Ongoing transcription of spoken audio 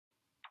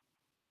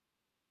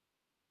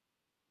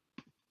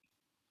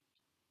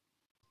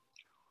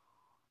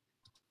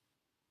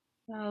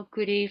Oh,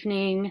 good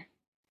evening,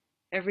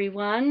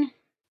 everyone,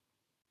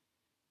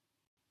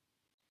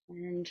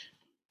 and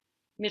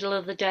middle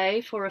of the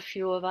day for a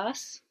few of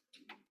us.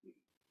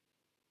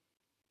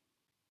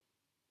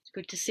 It's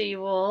good to see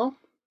you all.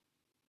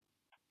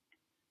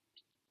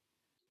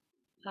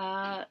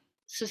 Uh,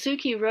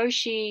 Suzuki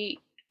Roshi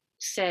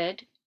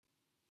said,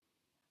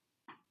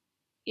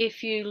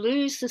 if you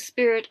lose the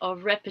spirit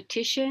of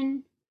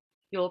repetition,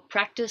 your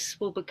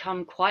practice will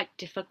become quite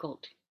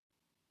difficult.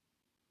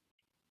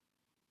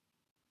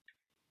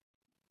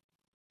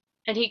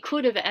 And he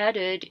could have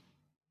added,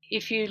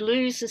 if you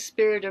lose the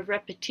spirit of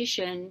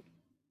repetition,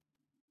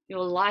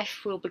 your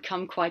life will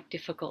become quite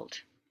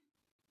difficult.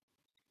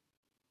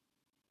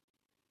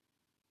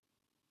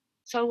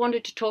 So I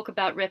wanted to talk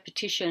about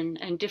repetition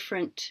and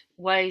different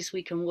ways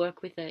we can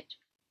work with it.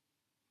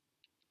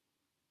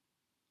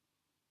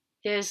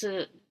 There's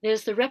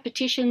the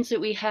repetitions that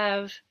we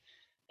have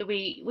that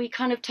we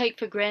kind of take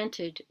for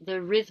granted,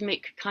 the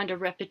rhythmic kind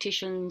of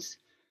repetitions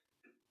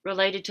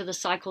related to the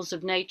cycles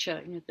of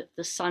nature.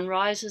 The sun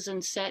rises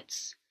and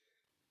sets.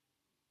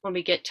 When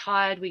we get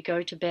tired, we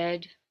go to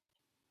bed.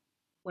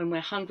 When we're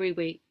hungry,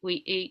 we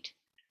eat.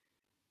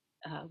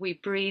 We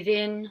breathe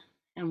in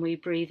and we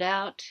breathe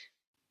out.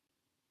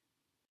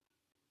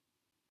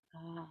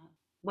 Uh,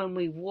 when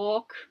we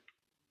walk,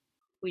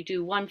 we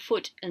do one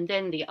foot and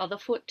then the other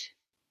foot,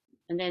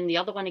 and then the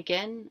other one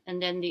again,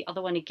 and then the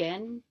other one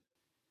again.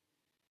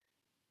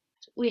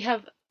 We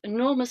have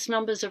enormous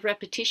numbers of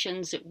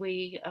repetitions that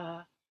we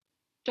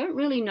don't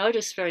really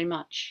notice very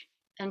much.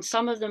 And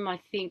some of them I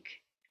think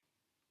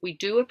we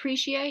do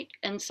appreciate,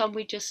 and some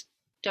we just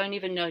don't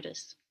even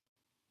notice.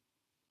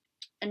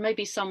 And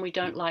maybe some we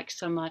don't like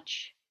so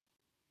much.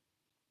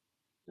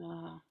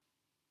 I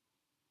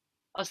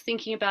was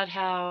thinking about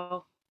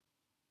how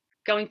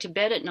going to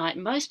bed at night,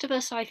 most of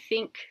us, I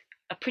think,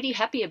 are pretty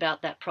happy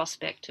about that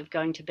prospect of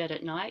going to bed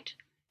at night.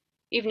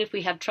 Even if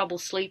we have trouble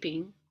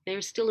sleeping,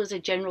 there still is a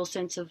general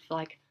sense of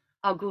like,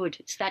 oh, good,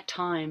 it's that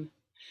time.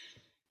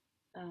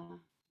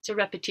 It's a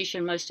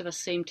repetition most of us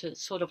seem to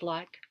sort of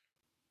like.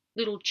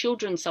 Little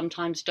children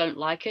sometimes don't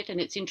like it,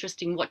 and it's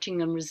interesting watching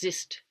them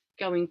resist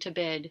going to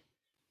bed,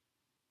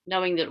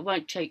 knowing that it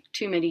won't take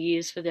too many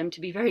years for them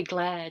to be very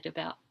glad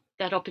about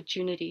that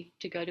opportunity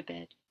to go to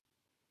bed.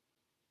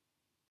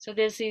 So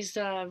there's these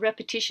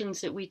repetitions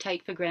that we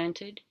take for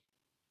granted.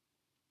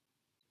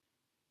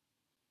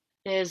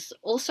 There's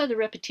also the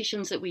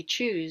repetitions that we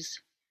choose.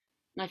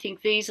 And I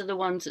think these are the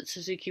ones that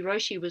Suzuki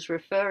Roshi was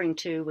referring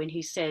to when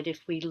he said,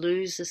 if we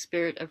lose the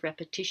spirit of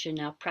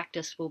repetition, our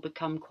practice will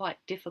become quite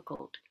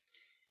difficult.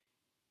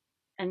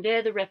 And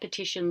they're the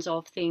repetitions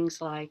of things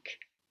like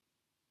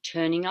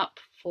turning up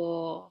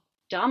for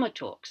Dharma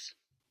talks,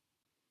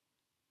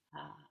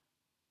 uh,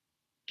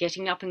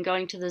 getting up and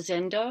going to the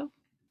Zendo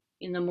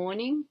in the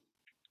morning,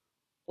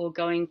 or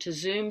going to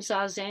Zoom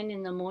Zazen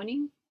in the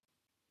morning,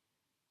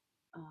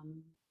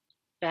 um,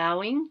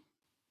 bowing,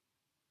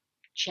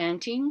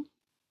 chanting,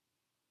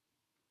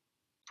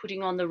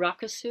 putting on the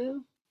rakusu,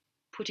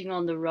 putting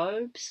on the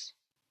robes,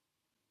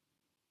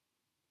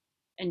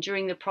 and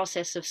during the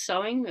process of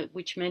sewing,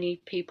 which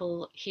many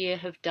people here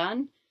have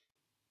done,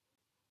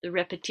 the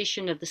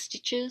repetition of the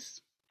stitches,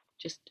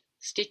 just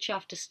stitch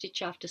after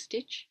stitch after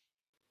stitch.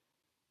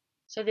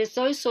 So there's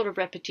those sort of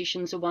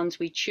repetitions, the ones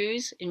we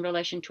choose in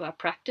relation to our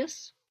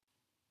practice.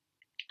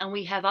 And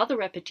we have other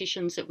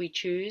repetitions that we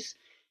choose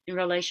in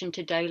relation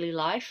to daily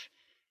life,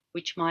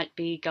 which might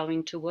be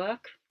going to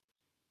work,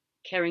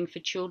 caring for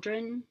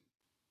children,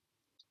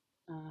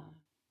 uh,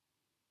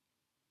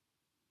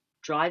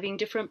 driving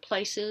different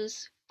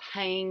places,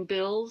 paying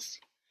bills.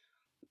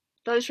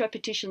 Those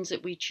repetitions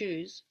that we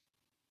choose,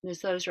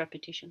 there's those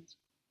repetitions.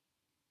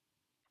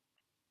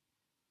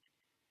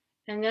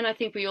 And then I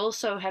think we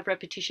also have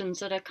repetitions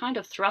that are kind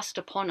of thrust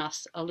upon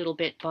us a little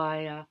bit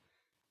by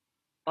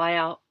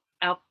our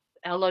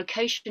our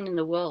location in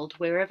the world,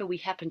 wherever we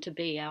happen to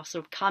be, our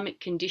sort of karmic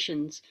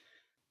conditions,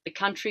 the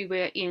country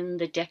we're in,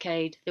 the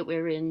decade that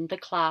we're in, the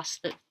class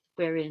that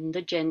we're in,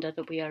 the gender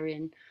that we are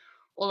in,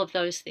 all of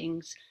those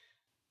things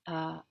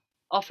uh,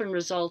 often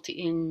result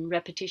in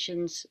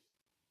repetitions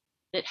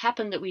that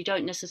happen that we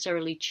don't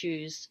necessarily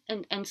choose,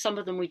 and some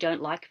of them we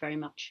don't like very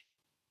much.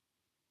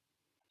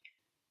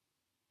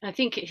 I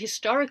think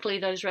historically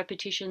those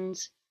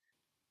repetitions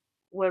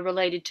were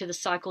related to the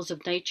cycles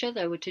of nature.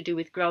 They were to do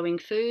with growing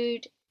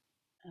food,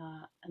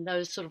 and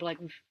those sort of like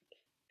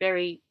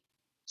very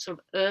sort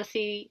of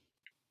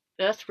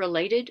earth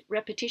related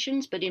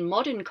repetitions. But in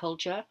modern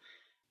culture,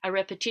 are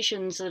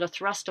repetitions that are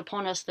thrust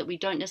upon us that we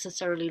don't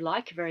necessarily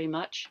like very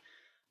much,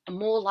 are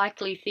more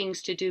likely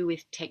things to do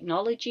with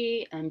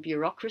technology and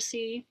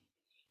bureaucracy.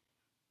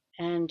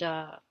 And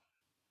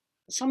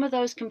some of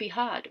those can be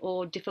hard,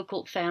 or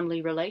difficult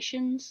family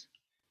relations,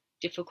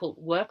 difficult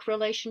work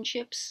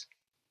relationships.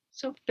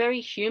 So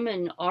very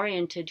human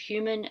oriented,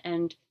 human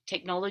and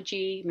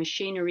technology,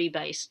 machinery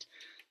based.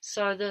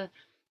 So the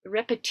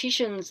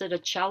repetitions that are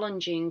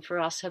challenging for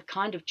us have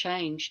kind of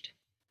changed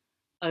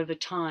over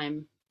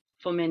time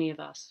for many of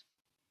us.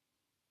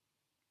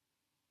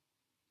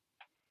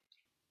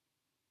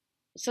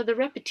 So the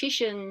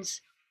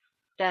repetitions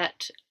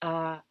that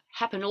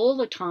happen all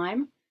the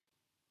time,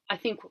 I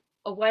think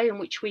a way in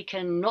which we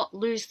can not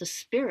lose the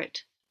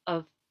spirit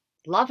of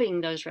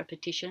loving those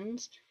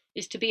repetitions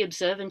is to be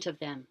observant of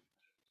them.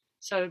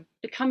 So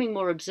becoming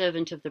more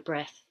observant of the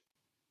breath,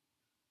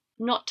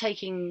 not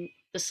taking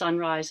the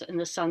sunrise and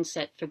the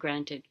sunset for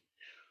granted,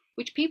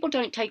 which people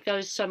don't take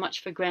those so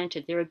much for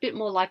granted. They're a bit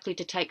more likely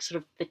to take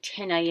sort of the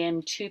 10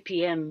 a.m., 2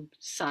 p.m.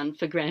 sun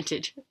for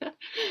granted.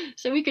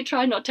 So we could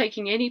try not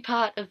taking any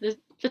part of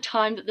the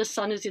time that the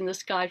sun is in the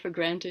sky for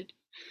granted.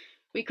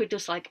 We could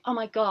just like, oh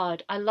my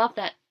God, I love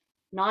that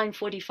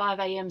 9:45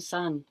 a.m.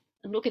 sun.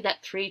 And look at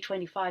that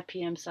 3:25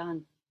 p.m.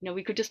 sun.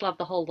 We could just love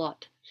the whole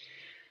lot.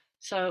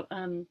 So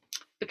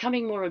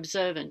becoming more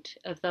observant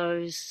of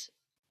those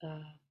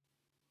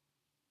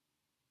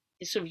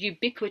sort of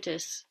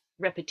ubiquitous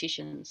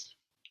repetitions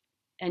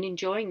and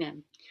enjoying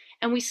them.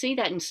 And we see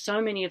that in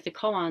so many of the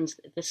koans,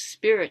 the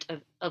spirit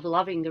of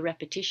loving the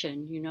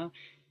repetition,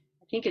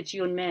 I think it's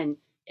Yun Men,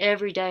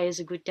 every day is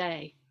a good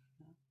day.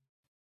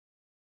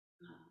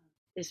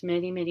 There's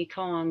many, many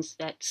koans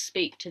that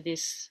speak to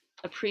this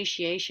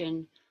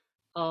appreciation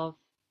of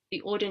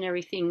the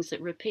ordinary things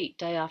that repeat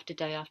day after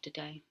day after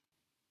day.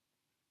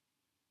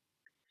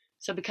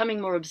 So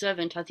becoming more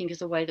observant, I think,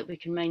 is a way that we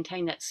can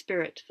maintain that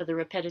spirit for the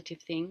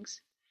repetitive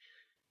things.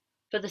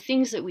 For the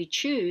things that we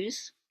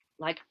choose,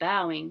 like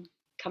bowing,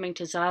 coming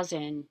to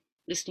Zazen,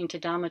 listening to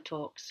Dharma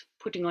talks,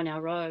 putting on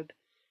our robe,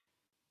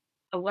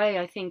 a way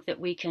I think that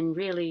we can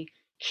really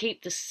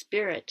keep the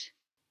spirit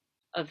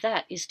of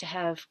that is to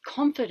have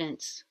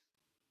confidence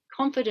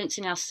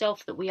in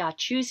ourselves that we are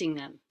choosing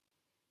them,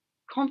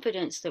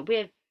 confidence that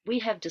we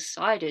have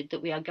decided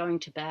that we are going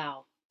to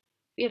bow,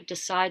 we have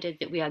decided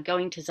that we are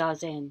going to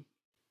Zazen,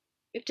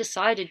 we've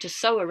decided to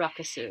sow a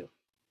rakusu,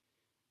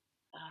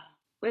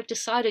 we've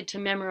decided to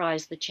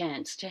memorize the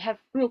chants, to have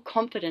real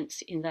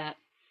confidence in that.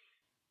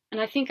 And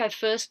I think I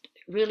first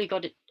really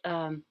got it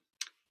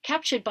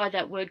captured by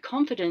that word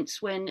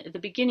confidence when at the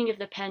beginning of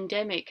the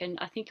pandemic, and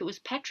I think it was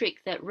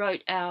Patrick that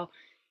wrote our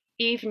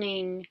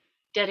evening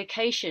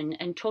dedication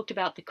and talked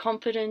about the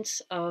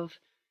confidence of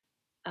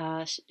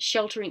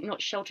sheltering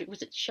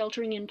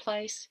in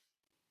place?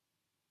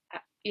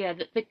 Yeah,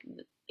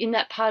 in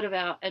that part of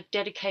our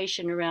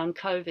dedication around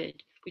COVID,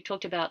 we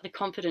talked about the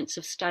confidence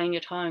of staying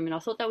at home, and I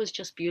thought that was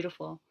just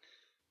beautiful.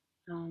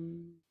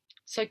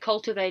 So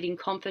cultivating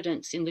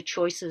confidence in the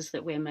choices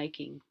that we're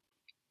making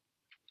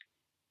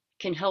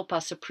can help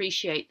us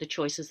appreciate the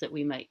choices that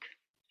we make.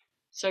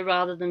 So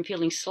rather than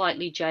feeling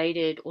slightly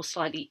jaded or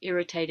slightly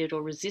irritated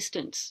or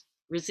resistant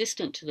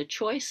to the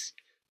choice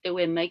that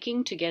we're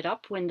making to get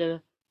up when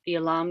the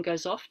alarm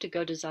goes off to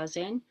go to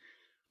Zazen,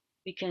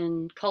 we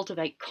can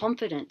cultivate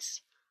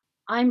confidence.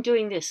 I'm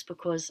doing this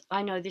because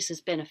I know this is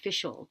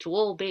beneficial to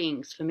all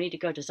beings for me to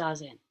go to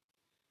Zazen.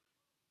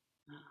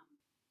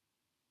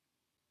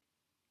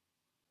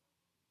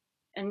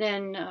 And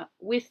then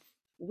with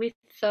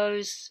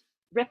those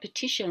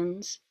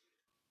repetitions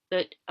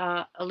that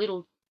are a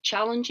little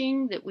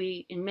challenging, that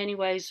we in many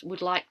ways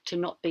would like to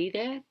not be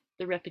there,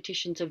 the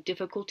repetitions of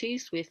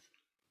difficulties with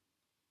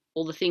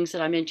all the things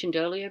that I mentioned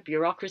earlier,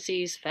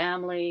 bureaucracies,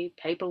 family,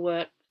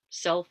 paperwork,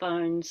 cell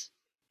phones,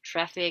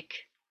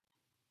 traffic,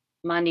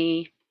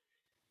 money,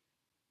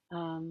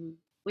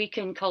 we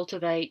can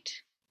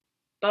cultivate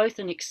both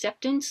an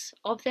acceptance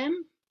of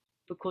them,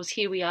 because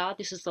here we are,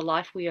 this is the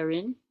life we are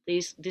in,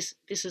 this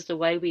is the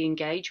way we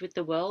engage with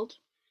the world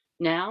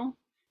now,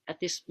 at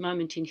this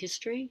moment in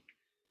history.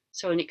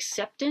 So an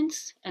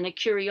acceptance and a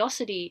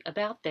curiosity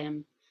about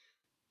them,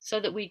 so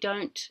that we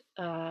don't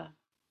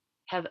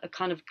have a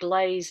kind of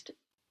glazed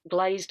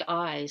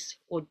eyes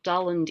or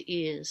dulled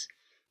ears,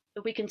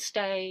 that we can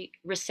stay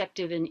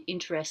receptive and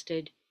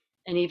interested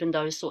in even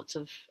those sorts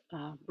of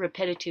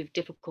repetitive,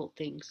 difficult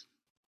things.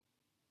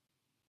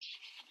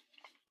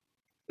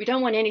 We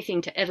don't want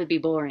anything to ever be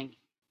boring.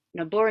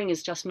 Boring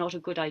is just not a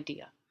good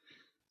idea.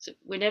 So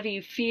whenever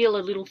you feel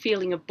a little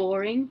feeling of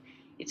boring,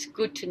 it's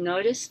good to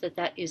notice that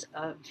that is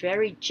a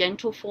very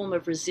gentle form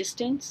of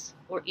resistance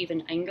or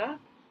even anger,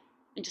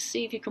 and to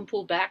see if you can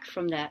pull back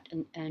from that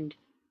and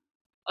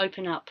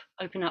open up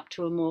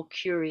to a more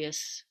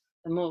curious,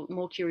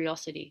 more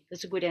curiosity.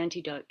 That's a good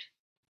antidote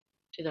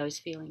to those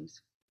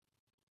feelings.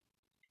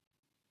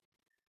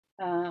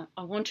 I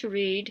want to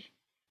read.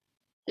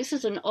 This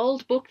is an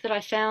old book that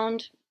I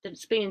found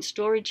that's been in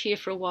storage here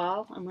for a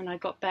while, and when I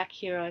got back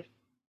here, I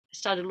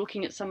started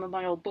looking at some of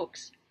my old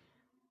books.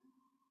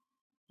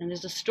 And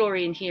there's a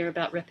story in here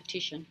about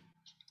repetition.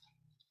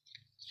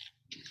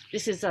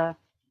 This is a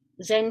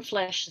Zen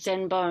Flesh,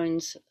 Zen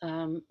Bones,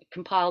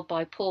 compiled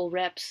by Paul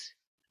Reps,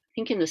 I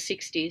think in the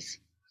 60s,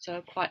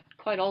 so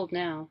quite old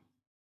now.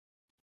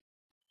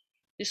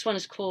 This one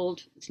is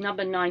called, it's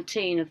number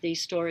 19 of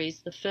these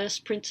stories, The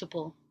First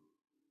Principle.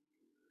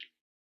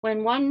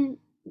 When one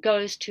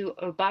goes to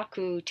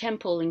Obaku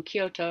Temple in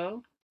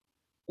Kyoto,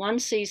 one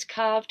sees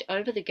carved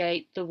over the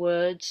gate the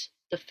words,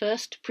 the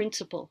first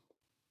principle.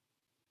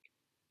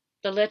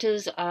 The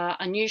letters are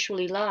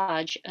unusually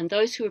large, and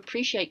those who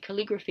appreciate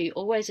calligraphy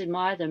always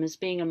admire them as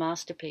being a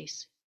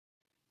masterpiece.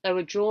 They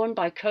were drawn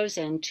by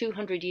Kozen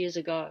 200 years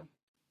ago.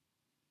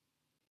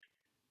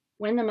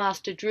 When the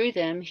master drew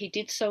them, he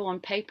did so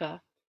on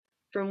paper,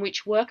 from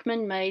which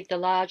workmen made the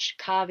large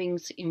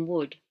carvings in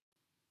wood.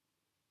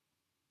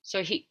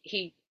 So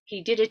he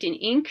did it in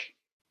ink,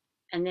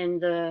 and then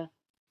the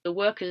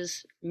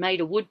workers made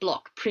a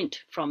woodblock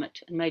print from it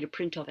and made a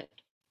print of it.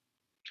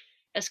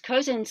 As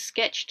Kozen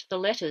sketched the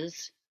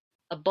letters,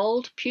 a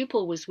bold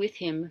pupil was with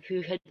him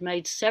who had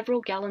made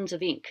several gallons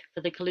of ink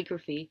for the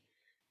calligraphy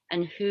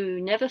and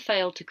who never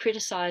failed to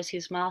criticize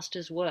his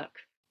master's work.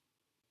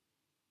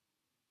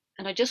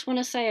 And I just want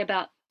to say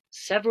about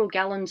several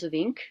gallons of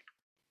ink.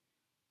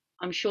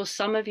 I'm sure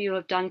some of you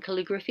have done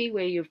calligraphy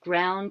where you've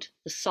ground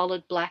the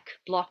solid black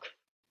block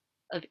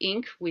of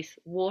ink with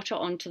water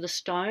onto the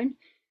stone.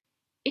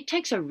 It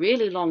takes a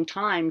really long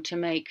time to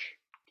make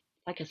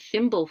like a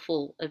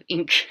thimbleful of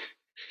ink.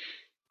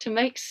 To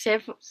make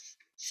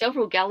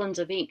several gallons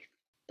of ink,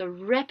 the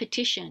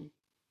repetition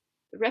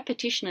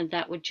of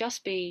that would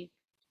just be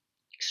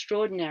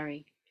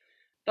extraordinary.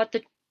 But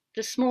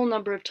the small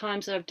number of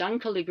times that I've done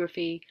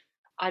calligraphy,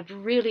 I've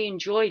really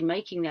enjoyed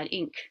making that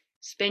ink,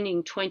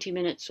 spending 20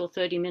 minutes or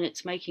 30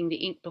 minutes making the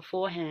ink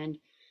beforehand.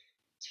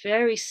 It's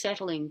very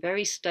settling,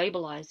 very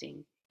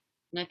stabilizing.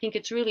 And I think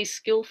it's really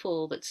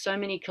skillful that so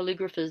many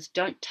calligraphers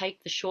don't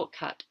take the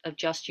shortcut of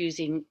just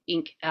using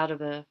ink out of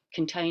a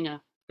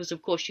container, because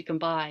of course you can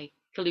buy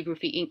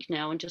calligraphy ink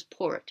now and just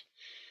pour it.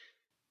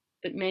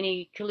 But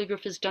many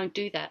calligraphers don't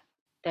do that.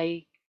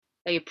 They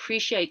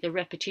appreciate the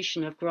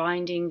repetition of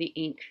grinding the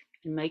ink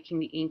and making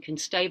the ink and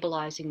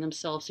stabilizing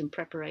themselves in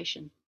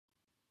preparation.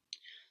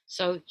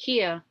 So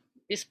here,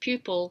 this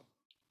pupil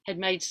had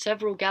made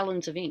several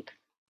gallons of ink.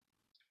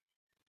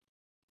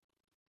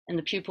 And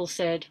the pupil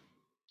said,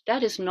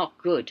 "That is not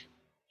good,"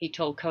 he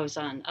told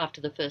Kozen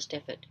after the first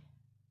effort.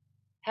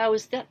 "How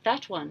is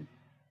that one?"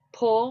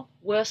 "Poor,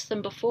 worse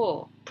than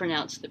before,"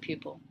 pronounced the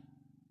pupil.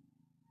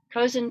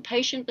 Kozen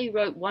patiently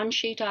wrote one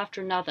sheet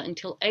after another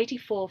until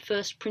 84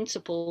 first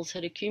principles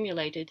had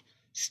accumulated,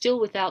 still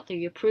without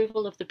the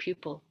approval of the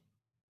pupil.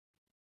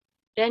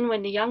 Then,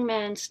 when the young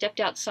man stepped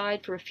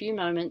outside for a few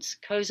moments,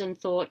 Kozen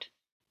thought,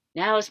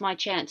 "Now is my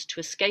chance to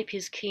escape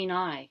his keen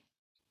eye,"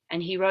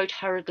 and he wrote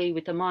hurriedly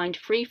with a mind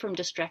free from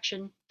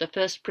distraction, the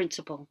first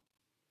principle.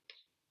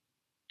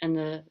 And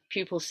the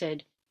pupil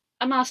said,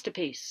 "A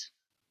masterpiece."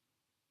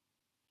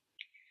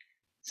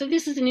 So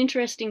this is an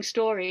interesting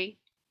story.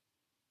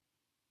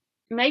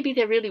 Maybe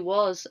there really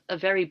was a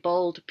very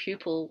bold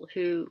pupil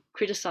who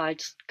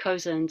criticized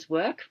Kozen's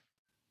work.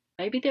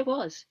 Maybe there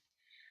was.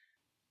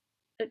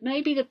 But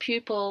maybe the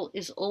pupil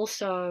is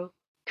also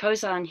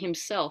Kozen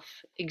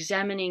himself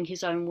examining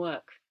his own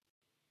work.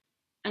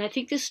 And I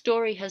think this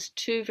story has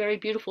two very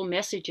beautiful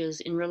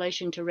messages in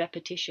relation to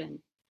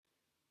repetition.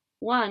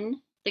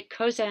 One, that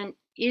Kozen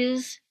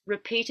is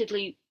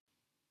repeatedly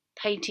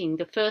painting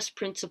the first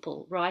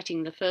principle,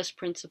 writing the first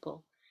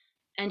principle,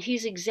 and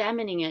he's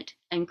examining it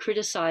and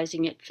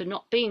criticizing it for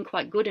not being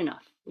quite good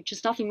enough, which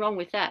is nothing wrong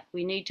with that.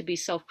 We need to be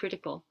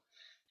self-critical.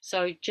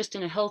 So just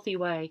in a healthy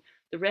way,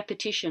 the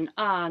repetition,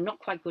 not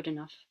quite good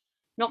enough,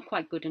 not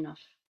quite good enough,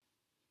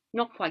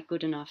 not quite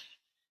good enough,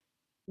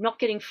 not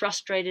getting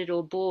frustrated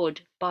or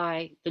bored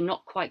by the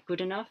not quite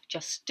good enough,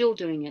 just still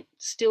doing it,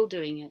 still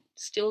doing it,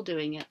 still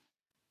doing it,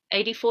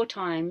 84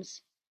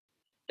 times.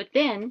 But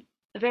then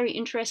a very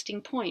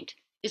interesting point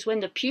is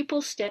when the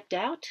pupil stepped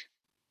out,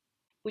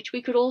 which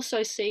we could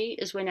also see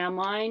is when our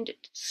mind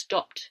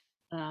stopped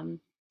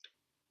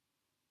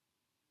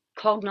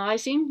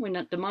cognizing,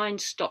 when the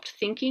mind stopped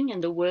thinking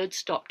and the words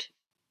stopped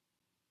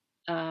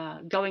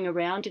going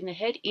around in the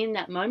head. In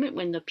that moment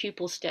when the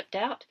pupil stepped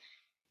out,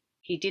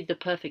 he did the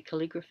perfect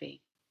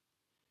calligraphy.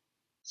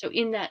 So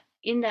in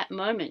that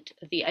moment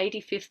of the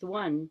 85th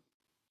one,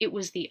 it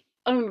was the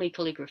only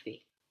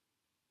calligraphy.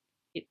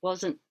 It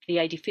wasn't the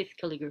 85th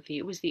calligraphy,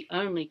 it was the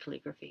only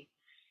calligraphy,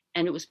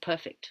 and it was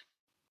perfect.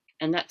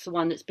 And that's the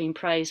one that's been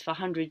praised for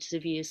hundreds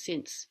of years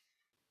since,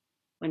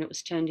 when it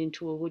was turned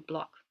into a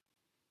woodblock.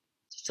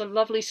 It's a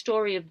lovely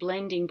story of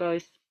blending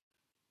both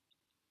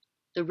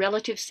the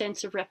relative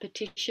sense of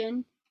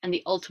repetition and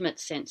the ultimate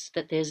sense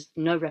that there's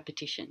no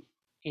repetition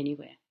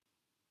anywhere.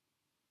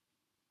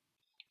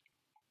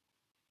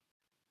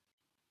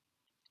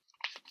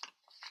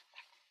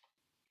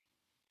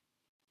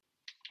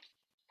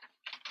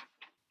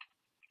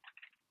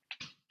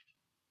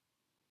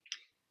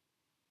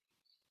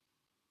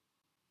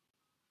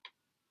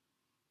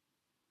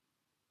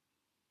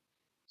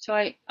 So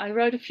I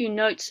wrote a few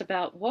notes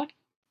about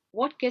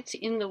what gets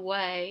in the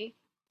way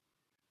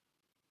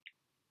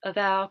of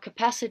our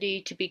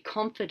capacity to be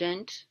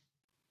confident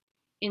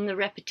in the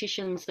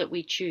repetitions that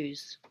we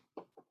choose.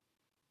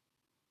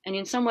 And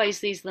in some ways,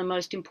 these are the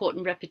most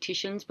important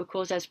repetitions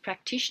because as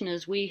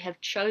practitioners, we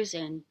have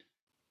chosen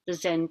the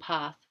Zen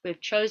path. We've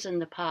chosen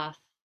the path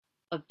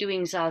of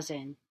doing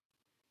Zazen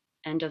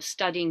and of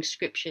studying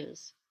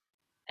scriptures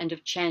and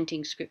of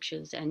chanting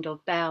scriptures and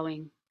of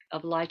bowing,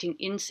 of lighting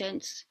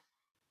incense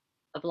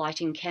of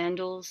lighting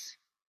candles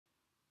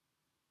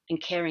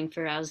and caring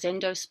for our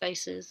zendo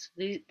spaces.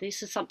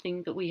 This is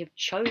something that we have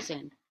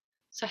chosen.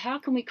 So how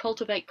can we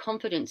cultivate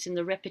confidence in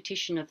the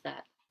repetition of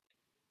that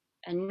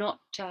and not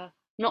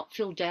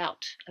feel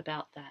doubt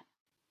about that?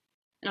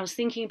 And I was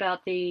thinking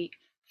about the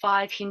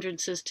 5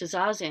 hindrances to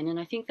Zazen, and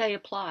I think they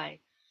apply.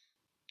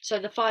 So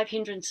the 5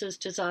 hindrances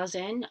to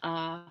Zazen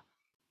are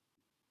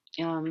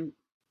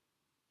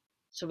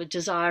sort of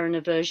desire and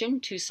aversion,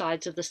 two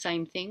sides of the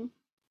same thing.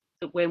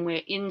 That when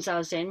we're in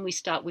Zazen, we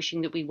start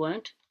wishing that we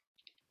weren't,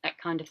 that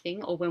kind of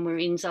thing. Or when we're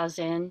in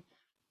Zazen,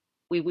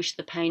 we wish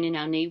the pain in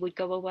our knee would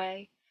go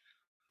away,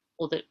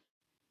 or that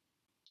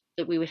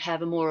we would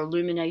have a more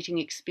illuminating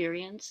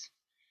experience.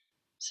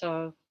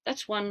 So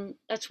that's one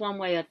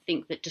way I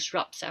think that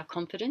disrupts our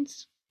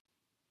confidence.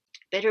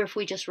 Better if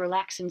we just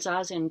relax in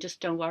Zazen, just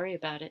don't worry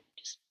about it.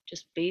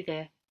 Just be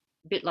there.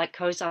 A bit like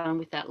Kozan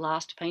with that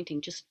last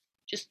painting. Just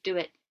do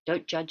it.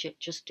 Don't judge it.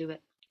 Just do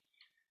it.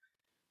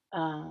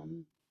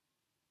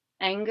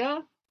 Anger,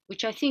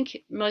 which I think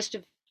most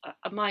of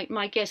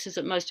my guess is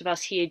that most of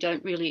us here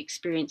don't really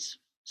experience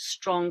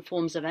strong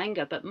forms of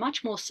anger, but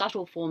much more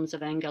subtle forms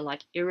of anger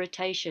like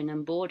irritation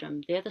and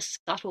boredom. They're the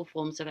subtle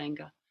forms of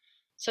anger.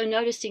 So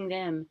noticing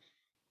them,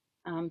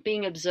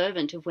 being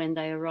observant of when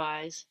they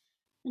arise,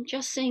 and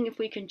just seeing if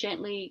we can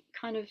gently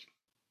kind of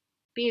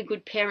be a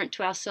good parent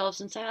to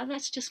ourselves and say, oh,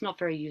 that's just not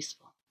very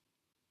useful.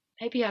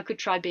 Maybe I could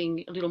try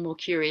being a little more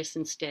curious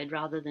instead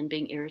rather than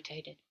being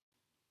irritated.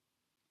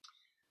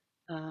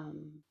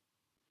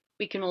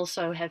 We can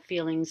also have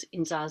feelings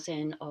in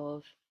Zazen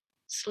of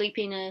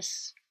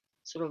sleepiness,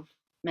 sort of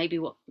maybe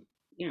like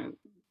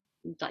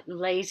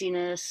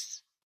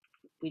laziness.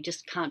 We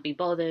just can't be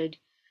bothered.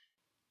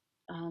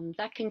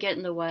 That can get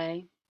in the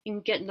way. It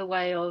can get in the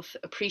way of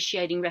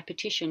appreciating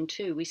repetition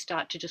too. We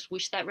start to just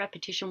wish that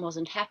repetition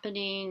wasn't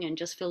happening and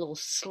just feel all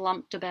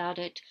slumped about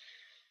it.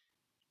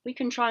 We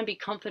can try and be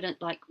confident,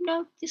 like,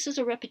 no, this is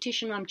a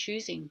repetition I'm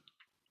choosing.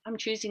 I'm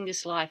choosing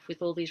this life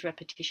with all these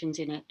repetitions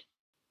in it,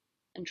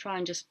 and try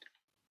and just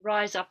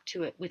rise up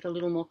to it with a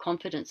little more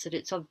confidence that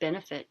it's of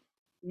benefit,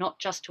 not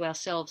just to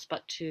ourselves,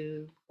 but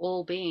to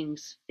all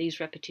beings, these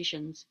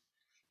repetitions.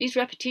 These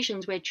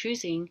repetitions we're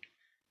choosing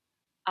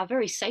are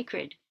very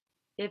sacred.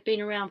 They've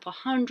been around for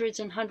hundreds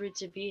and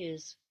hundreds of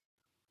years.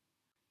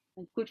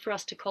 And good for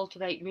us to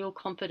cultivate real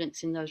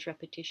confidence in those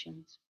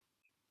repetitions,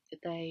 that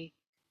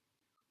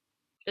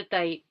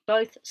they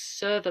both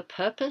serve a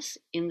purpose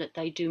in that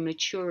they do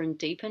mature and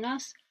deepen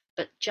us,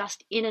 but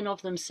just in and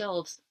of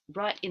themselves,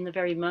 right in the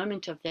very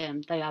moment of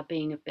them, they are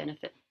being of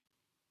benefit.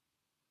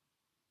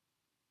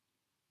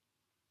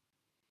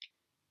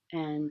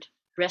 And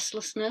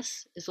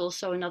restlessness is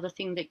also another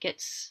thing that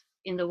gets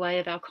in the way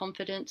of our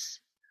confidence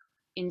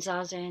in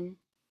Zazen.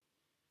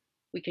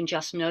 We can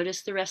just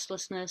notice the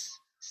restlessness,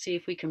 see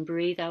if we can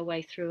breathe our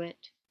way through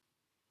it.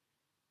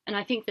 And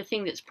I think the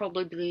thing that's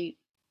probably,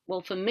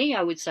 well, for me,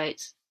 I would say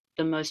it's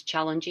the most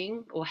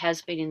challenging, or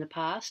has been in the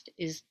past,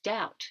 is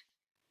doubt.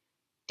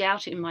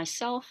 Doubt in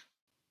myself,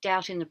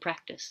 doubt in the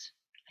practice.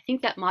 I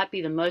think that might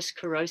be the most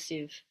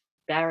corrosive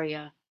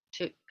barrier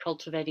to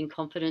cultivating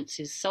confidence,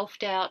 is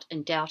self-doubt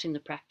and doubt in the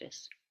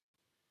practice.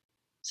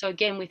 So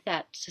again, with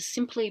that, to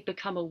simply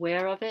become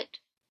aware of it,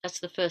 that's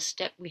the first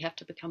step. We have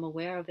to become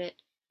aware of it.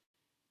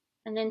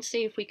 And then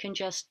see if we can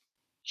just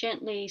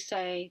gently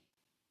say,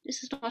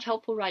 this is not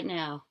helpful right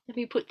now. Let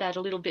me put that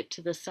a little bit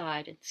to the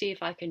side and see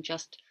if I can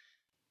just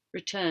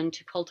return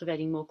to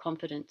cultivating more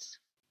confidence.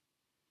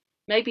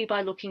 Maybe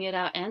by looking at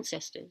our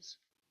ancestors,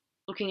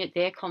 looking at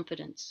their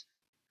confidence.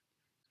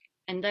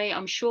 And they,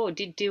 I'm sure,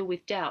 did deal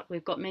with doubt.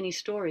 We've got many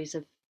stories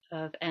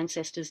of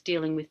ancestors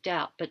dealing with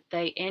doubt, but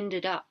they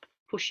ended up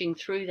pushing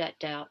through that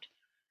doubt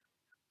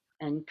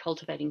and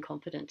cultivating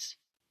confidence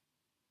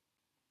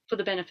for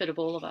the benefit of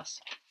all of us.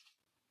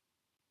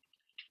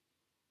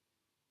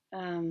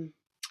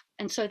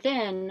 And so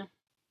then,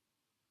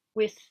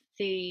 with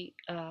the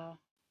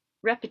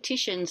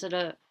repetitions that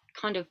are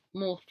kind of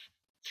more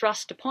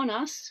thrust upon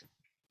us,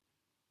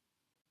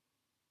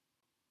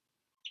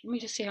 let me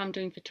just see how I'm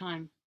doing for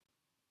time.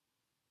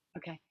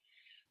 Okay.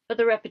 For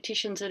the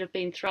repetitions that have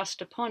been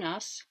thrust upon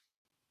us,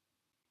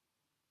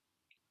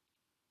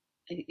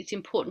 it's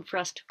important for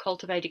us to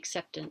cultivate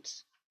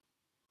acceptance.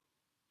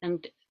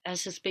 And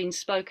as has been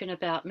spoken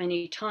about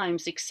many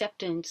times,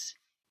 acceptance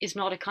is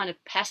not a kind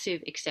of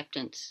passive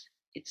acceptance.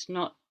 It's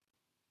not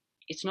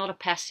a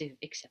passive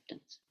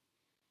acceptance.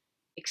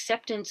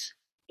 Acceptance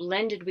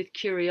blended with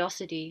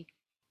curiosity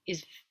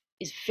is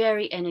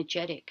very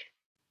energetic.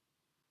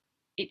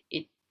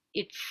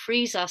 It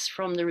frees us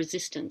from the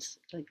resistance.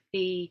 Like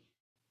the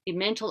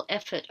mental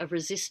effort of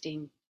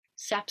resisting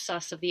saps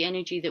us of the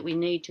energy that we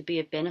need to be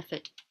a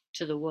benefit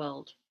to the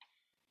world.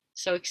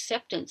 So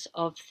acceptance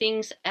of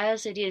things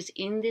as it is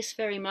in this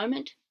very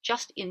moment,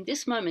 just in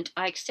this moment,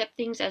 I accept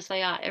things as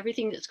they are.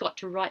 Everything that's got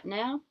to right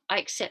now, I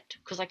accept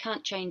because I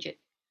can't change it.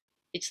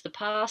 It's the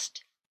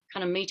past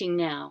kind of meeting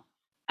now.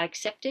 I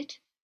accept it.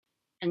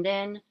 And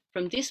then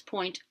from this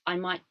point, I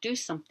might do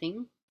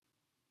something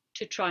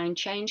to try and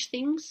change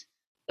things.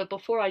 But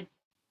before I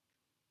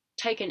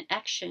take an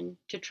action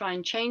to try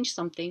and change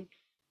something,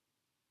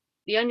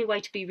 the only way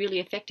to be really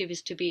effective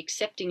is to be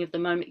accepting of the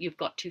moment you've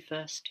got to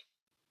first.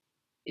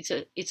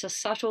 It's a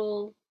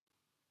subtle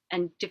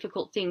and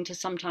difficult thing to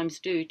sometimes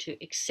do, to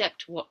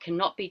accept what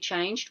cannot be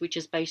changed, which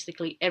is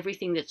basically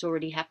everything that's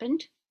already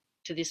happened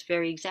to this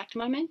very exact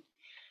moment.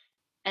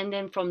 And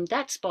then from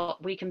that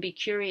spot, we can be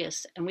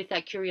curious. And with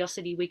that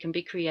curiosity, we can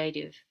be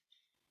creative.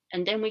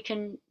 And then we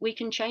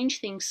can change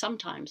things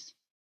sometimes.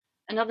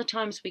 And other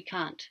times we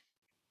can't.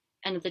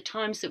 And at the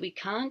times that we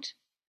can't,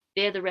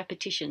 they're the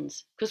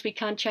repetitions, because we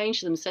can't change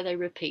them, so they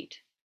repeat.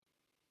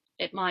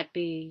 It might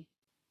be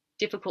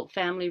difficult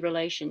family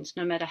relations.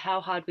 No matter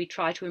how hard we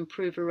try to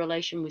improve a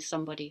relation with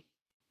somebody,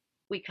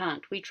 we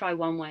can't. We try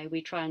one way,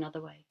 we try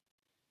another way.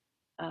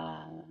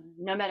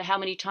 No matter how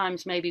many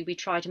times maybe we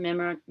try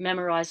to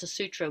memorize a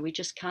sutra, we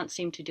just can't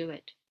seem to do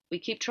it. We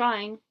keep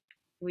trying,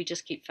 we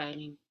just keep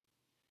failing.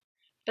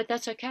 But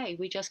that's okay,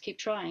 we just keep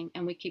trying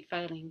and we keep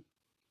failing.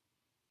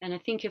 And I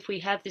think if we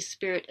have this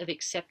spirit of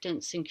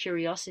acceptance and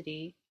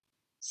curiosity,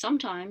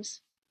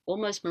 sometimes,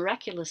 almost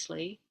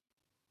miraculously,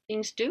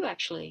 things do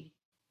actually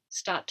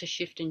start to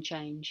shift and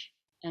change.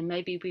 And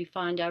maybe we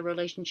find our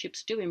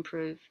relationships do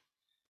improve.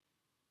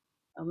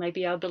 Or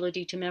maybe our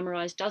ability to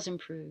memorize does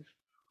improve.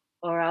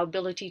 Or our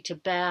ability to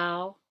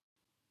bow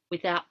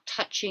without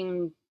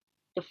touching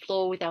the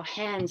floor with our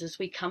hands as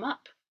we come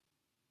up.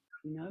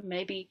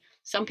 Maybe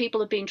some people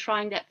have been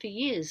trying that for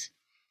years.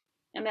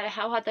 No matter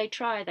how hard they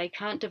try, they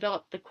can't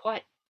develop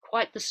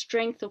quite the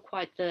strength or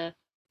quite the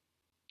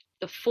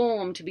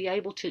form to be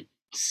able to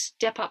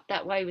step up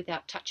that way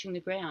without touching the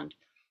ground.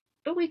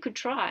 But we could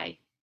try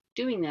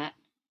doing that,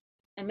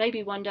 and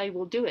maybe one day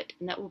we'll do it,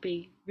 and that will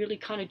be really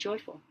kind of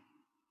joyful.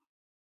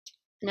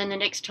 And then the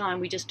next time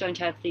we just don't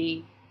have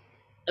the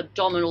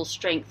abdominal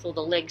strength or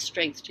the leg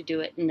strength to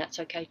do it, and that's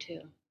okay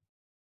too.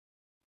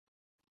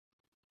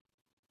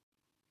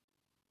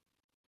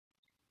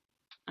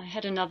 I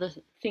had another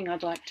thing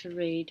I'd like to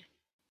read.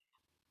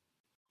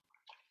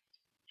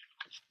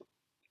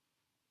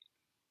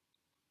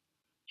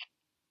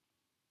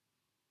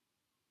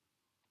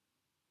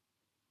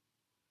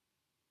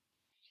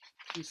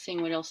 I'm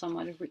seeing what else I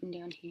might have written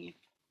down here.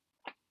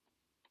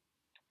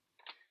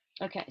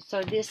 Okay,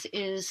 so this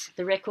is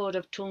the record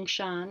of Tung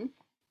Shan,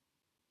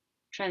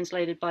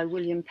 translated by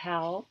William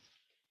Powell.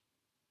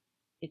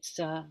 It's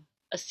a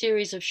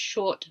series of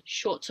short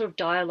sort of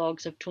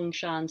dialogues of Tung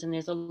Shan's, and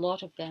there's a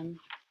lot of them.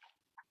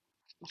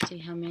 Let's see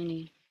how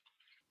many.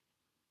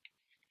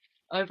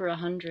 Over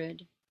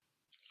 100.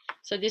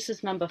 So this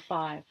is number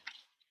 5.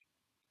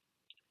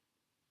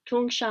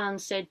 Tung Shan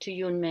said to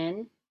Yun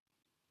Men,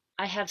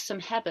 I have some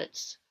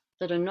habits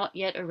that are not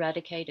yet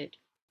eradicated.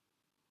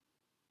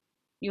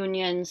 Yun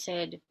Yen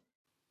said,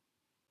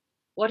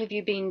 what have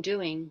you been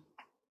doing?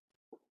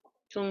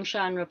 Tung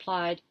Shan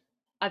replied,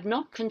 I've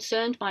not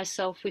concerned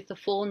myself with the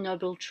 4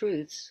 Noble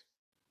Truths.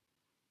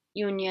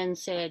 Yun Yen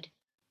said,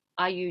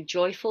 are you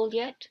joyful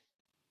yet?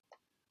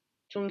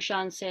 Tung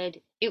Shan said,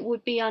 it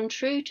would be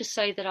untrue to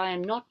say that I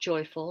am not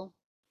joyful.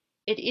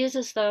 It is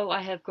as though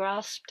I have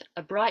grasped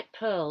a bright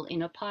pearl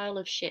in a pile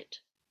of shit.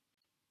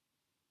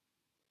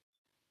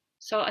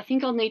 So I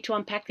think I'll need to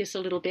unpack this a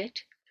little bit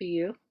for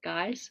you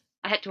guys.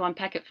 I had to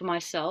unpack it for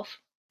myself,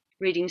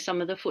 reading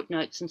some of the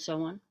footnotes and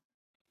so on.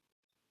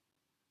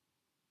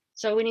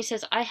 So when he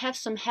says, I have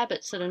some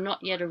habits that are not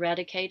yet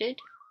eradicated,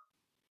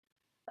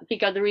 I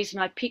think the reason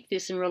I picked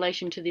this in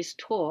relation to this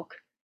talk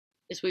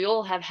is we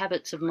all have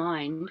habits of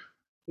mind.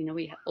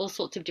 We have all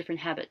sorts of different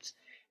habits.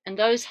 And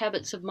those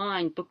habits of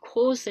mind,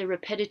 because they're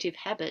repetitive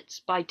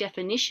habits, by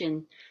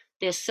definition,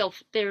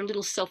 they're a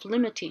little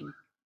self-limiting.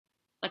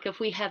 Like if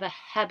we have a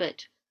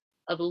habit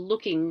of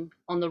looking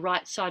on the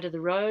right side of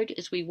the road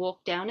as we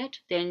walk down it,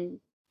 then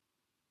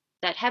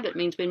that habit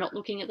means we're not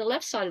looking at the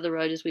left side of the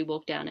road as we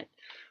walk down it.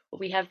 Or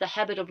we have the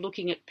habit of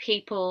looking at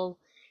people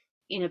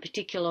in a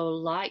particular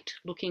light,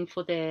 looking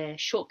for their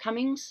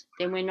shortcomings,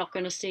 then we're not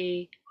going to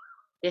see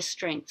their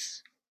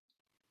strengths.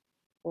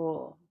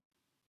 Or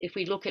if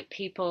we look at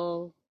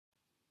people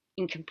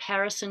in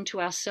comparison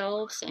to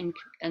ourselves and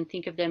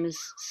think of them as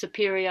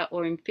superior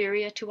or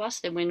inferior to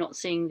us, then we're not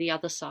seeing the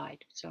other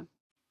side. So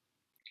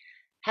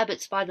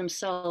habits by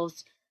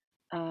themselves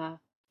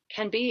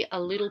can be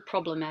a little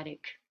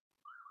problematic.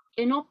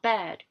 They're not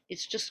bad.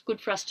 It's just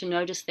good for us to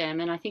notice them.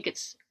 And I think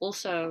it's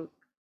also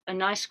a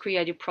nice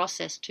creative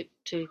process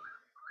to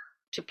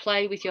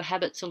play with your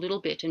habits a little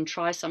bit and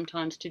try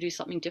sometimes to do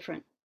something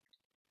different.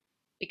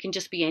 It can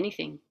just be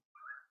anything.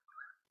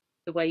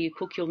 The way you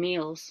cook your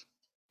meals,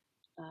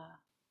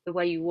 the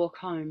way you walk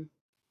home.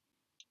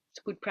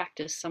 It's good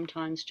practice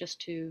sometimes just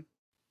to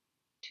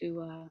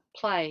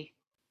play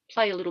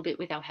a little bit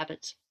with our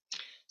habits.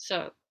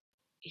 So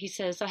he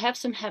says, I have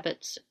some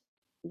habits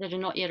that are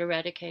not yet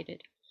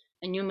eradicated.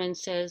 And Yun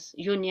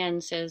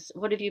Yan says,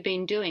 what have you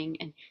been doing?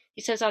 And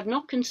he says, I've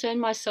not concerned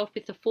myself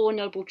with the 4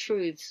 Noble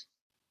Truths.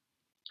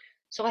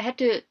 So I had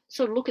to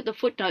sort of look at the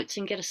footnotes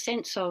and get a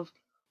sense of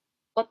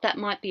what that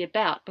might be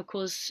about,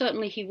 because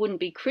certainly he wouldn't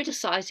be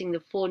criticizing the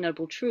 4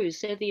 Noble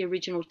Truths. They're the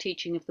original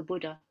teaching of the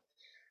Buddha.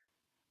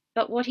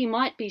 But what he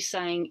might be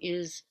saying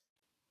is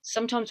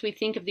sometimes we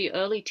think of the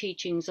early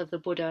teachings of the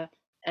Buddha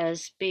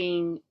as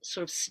being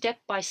sort of step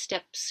by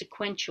step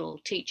sequential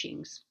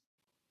teachings.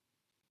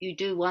 You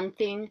do one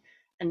thing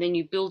and then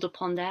you build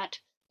upon that,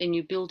 then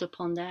you build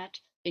upon that,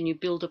 then you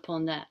build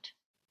upon that.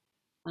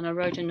 And I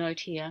wrote a note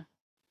here.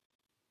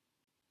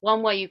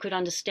 One way you could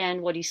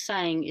understand what he's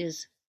saying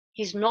is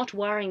he's not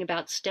worrying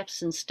about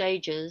steps and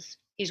stages,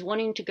 he's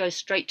wanting to go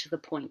straight to the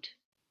point.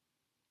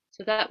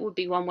 So that would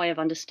be one way of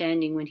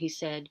understanding when he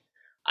said,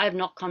 I have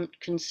not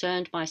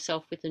concerned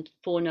myself with the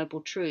Four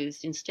Noble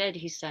Truths. Instead,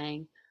 he's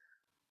saying,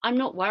 I'm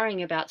not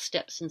worrying about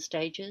steps and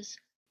stages.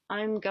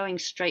 I'm going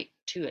straight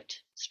to it,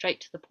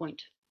 straight to the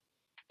point.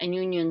 And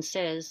Yunyan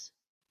says,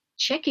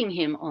 checking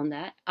him on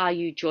that, are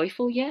you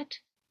joyful yet?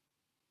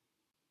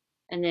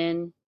 And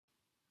then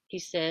he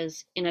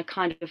says, in a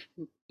kind of,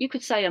 you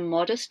could say a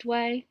modest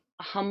way,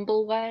 a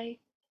humble way,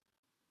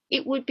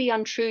 it would be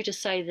untrue to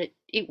say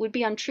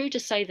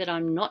that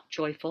I'm not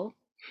joyful,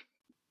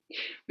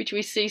 which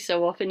we see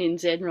so often in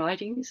Zen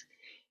writings.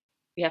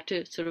 We have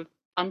to sort of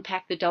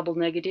unpack the double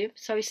negative.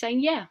 So he's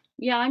saying, yeah,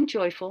 I'm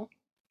joyful,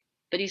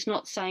 but he's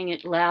not saying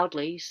it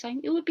loudly. He's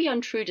saying it would be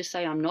untrue to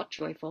say I'm not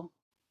joyful.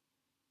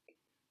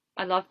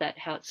 I love that,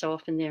 how it's so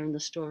often there in the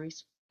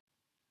stories.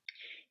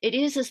 It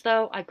is as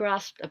though I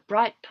grasped a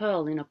bright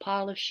pearl in a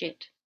pile of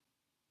shit.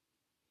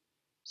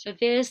 So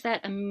there's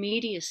that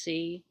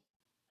immediacy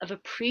of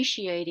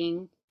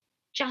appreciating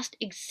just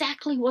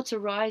exactly what's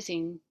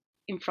arising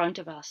in front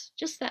of us.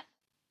 Just that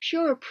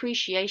pure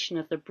appreciation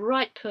of the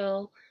bright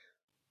pearl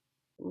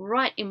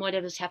right in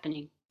whatever's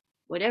happening.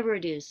 Whatever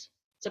it is.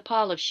 It's a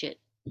pile of shit.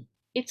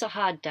 It's a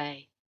hard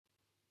day.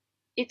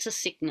 It's a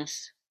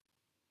sickness.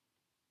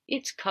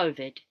 It's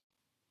COVID.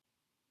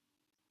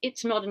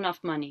 It's not enough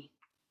money.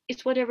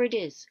 It's whatever it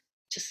is.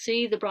 To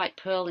see the bright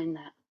pearl in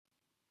that.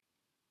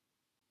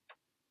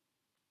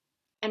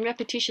 And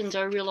repetitions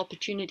are a real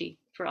opportunity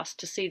for us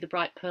to see the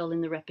bright pearl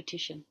in the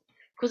repetition,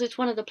 because it's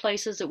one of the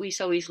places that we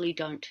so easily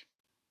don't.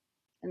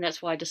 And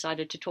that's why I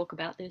decided to talk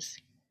about this,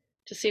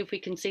 to see if we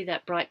can see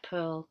that bright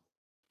pearl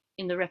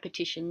in the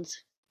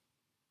repetitions.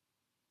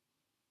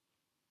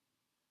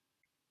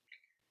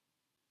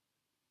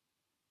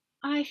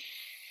 I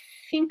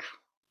think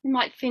we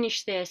might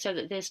finish there so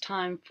that there's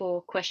time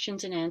for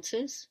questions and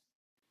answers.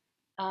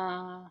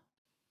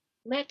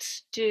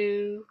 Let's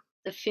do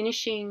the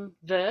finishing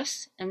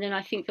verse, and then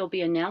I think there'll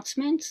be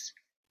announcements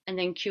and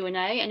then Q&A.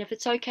 And if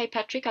it's okay,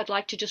 Patrick, I'd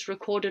like to just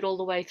record it all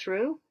the way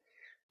through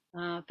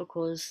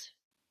because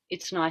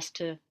it's nice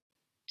to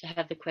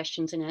have the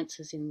questions and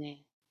answers in there.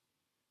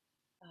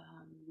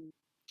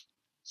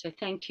 So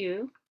thank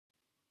you.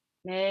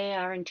 May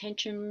our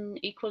intention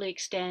equally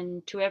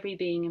extend to every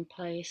being in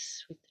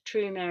place with the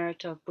true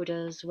merit of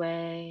Buddha's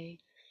way.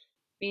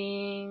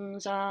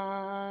 Beings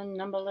are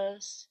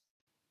numberless.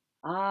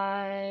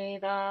 I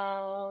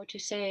vow to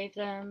save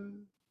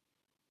them.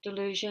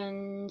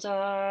 Delusions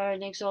are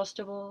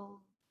inexhaustible.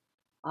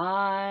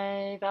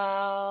 I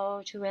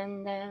vow to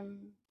end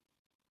them.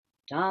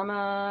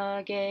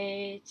 Dhamma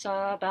gates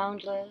are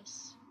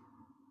boundless.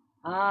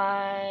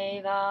 I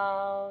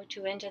vow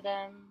to enter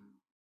them.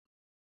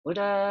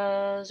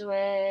 Buddha's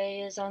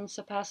way is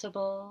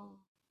unsurpassable.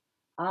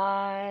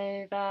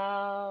 I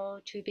vow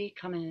to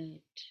become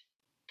it.